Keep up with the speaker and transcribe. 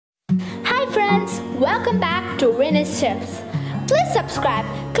Hi friends, welcome back to Rena's Chefs. Please subscribe,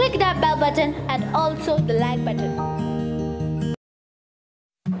 click that bell button and also the like button.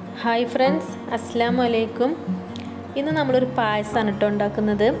 Hi friends, Assalamu alaikum. ഇന്ന് നമ്മളൊരു പായസമാണ് ട്ടോ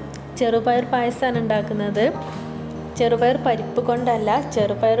ഉണ്ടാക്കുന്നത്. ചെറുപയർ പായസമാണ് ഉണ്ടാക്കുന്നത്. ചെറുപയർ പരിപ്പ് കൊണ്ടല്ല,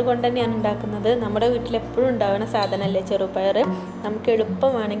 ചെറുപയർ കൊണ്ട് തന്നെയാണ് ഉണ്ടാക്കുന്നത്. നമ്മുടെ വീട്ടിൽ എപ്പോഴും ഉണ്ടാവുന്ന സാധനമല്ലേ ചെറുപയർ. നമുക്ക്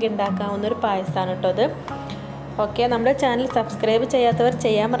എളുപ്പമാണെങ്കിൽ ഉണ്ടാക്കാവുന്ന ഒരു പായസമാണ് ട്ടോ ഇത്. ഓക്കെ, നമ്മുടെ ചാനൽ സബ്സ്ക്രൈബ് ചെയ്യാത്തവർ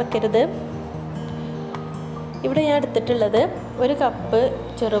ചെയ്യാൻ മറക്കരുത്. ഇവിടെ ഞാൻ എടുത്തിട്ടുള്ളത് 1 കപ്പ്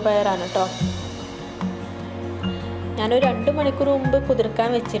ചെറുപയറാണ് ട്ടോ. ഞാനൊരു 2 മണിക്കൂർ മുമ്പ് കുതിർക്കാൻ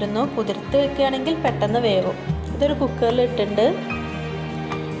വെച്ചിരുന്നു. കുതിർത്ത് വെക്കുകയാണെങ്കിൽ പെട്ടെന്ന് വേവും. ഇതൊരു കുക്കറിൽ ഇട്ടിട്ടുണ്ട്.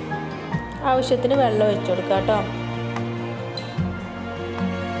 ആവശ്യത്തിന് വെള്ളം ഒഴിച്ചു കൊടുക്കുക കേട്ടോ.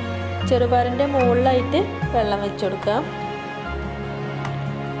 ചെറുപയറിൻ്റെ മുകളിലായിട്ട് വെള്ളം വെച്ച് കൊടുക്കുക.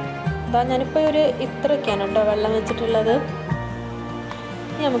 അതാ ഞാനിപ്പോൾ ഒരു ഇത്രയൊക്കെയാണ് കേട്ടോ വെള്ളം വെച്ചിട്ടുള്ളത്.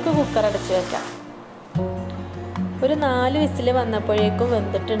 ഇനി നമുക്ക് കുക്കർ അടച്ച് വെക്കാം. ഒരു 4 വിസിൽ വന്നപ്പോഴേക്കും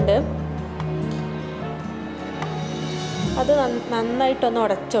വെന്തിട്ടുണ്ട്. അത് നന്നായിട്ടൊന്ന്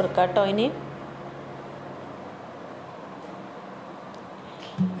ഉടച്ചു കൊടുക്കാം കേട്ടോ.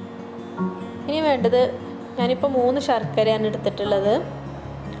 ഇനി വേണ്ടത്, ഞാനിപ്പോൾ 3 ശർക്കരയാണ് എടുത്തിട്ടുള്ളത്.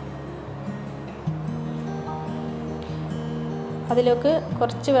 അതിലേക്ക്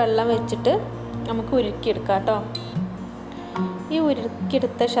കുറച്ച് വെള്ളം വെച്ചിട്ട് നമുക്ക് ഉരുക്കിയെടുക്കാം കേട്ടോ. ഈ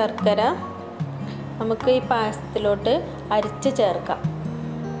ഉരുക്കിയെടുത്ത ശർക്കര നമുക്ക് ഈ പായസത്തിലോട്ട് അരിച്ച് ചേർക്കാം.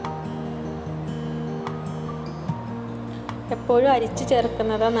 എപ്പോഴും അരിച്ച്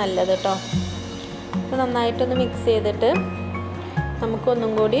ചേർക്കുന്നതാണ് നല്ലത് കേട്ടോ. ഇത് നന്നായിട്ടൊന്ന് മിക്സ് ചെയ്തിട്ട്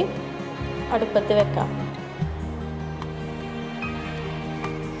നമുക്കൊന്നും കൂടി അടുപ്പത്ത് വെക്കാം.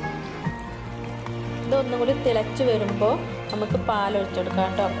 ഇതൊന്നും കൂടി തിളച്ച് വരുമ്പോൾ നമുക്ക് പാൽ ഒഴിച്ചെടുക്കാം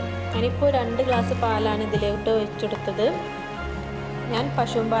കേട്ടോ. ഞാനിപ്പോൾ 2 ഗ്ലാസ് പാലാണ് ഇതിലോട്ട് ഒഴിച്ചെടുത്തത്. ഞാൻ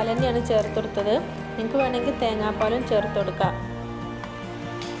പശുവും പാൽ തന്നെയാണ് ചേർത്ത് കൊടുത്തത്. നിങ്ങൾക്ക് വേണമെങ്കിൽ തേങ്ങാപ്പാലും ചേർത്ത് കൊടുക്കാം.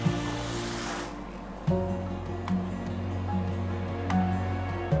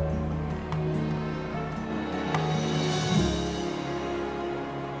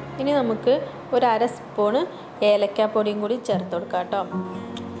 ഇനി നമുക്ക് ഒരു 1/2 സ്പൂണ് ഏലക്കാപ്പൊടിയും കൂടി ചേർത്ത് കൊടുക്കാം കേട്ടോ.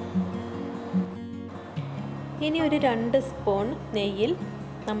 ഇനി ഒരു 2 സ്പൂൺ നെയ്യിൽ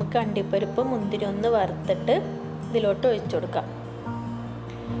നമുക്ക് അണ്ടിപ്പരിപ്പ് മുന്തിരി ഒന്ന് വറുത്തിട്ട് ഇതിലോട്ട് ഒഴിച്ചു കൊടുക്കാം.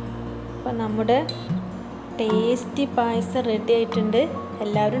 അപ്പോൾ നമ്മുടെ ടേസ്റ്റി പായസം റെഡി ആയിട്ടുണ്ട്.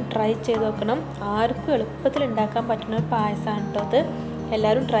 എല്ലാവരും ട്രൈ ചെയ്ത് നോക്കണം. ആർക്കും എളുപ്പത്തിൽ ഉണ്ടാക്കാൻ പറ്റുന്ന ഒരു പായസമാണ് കേട്ടോ അത്.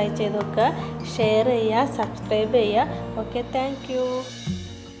 എല്ലാവരും ട്രൈ ചെയ്ത് നോക്കുക, ഷെയർ ചെയ്യുക, സബ്സ്ക്രൈബ് ചെയ്യുക. Okay, thank you.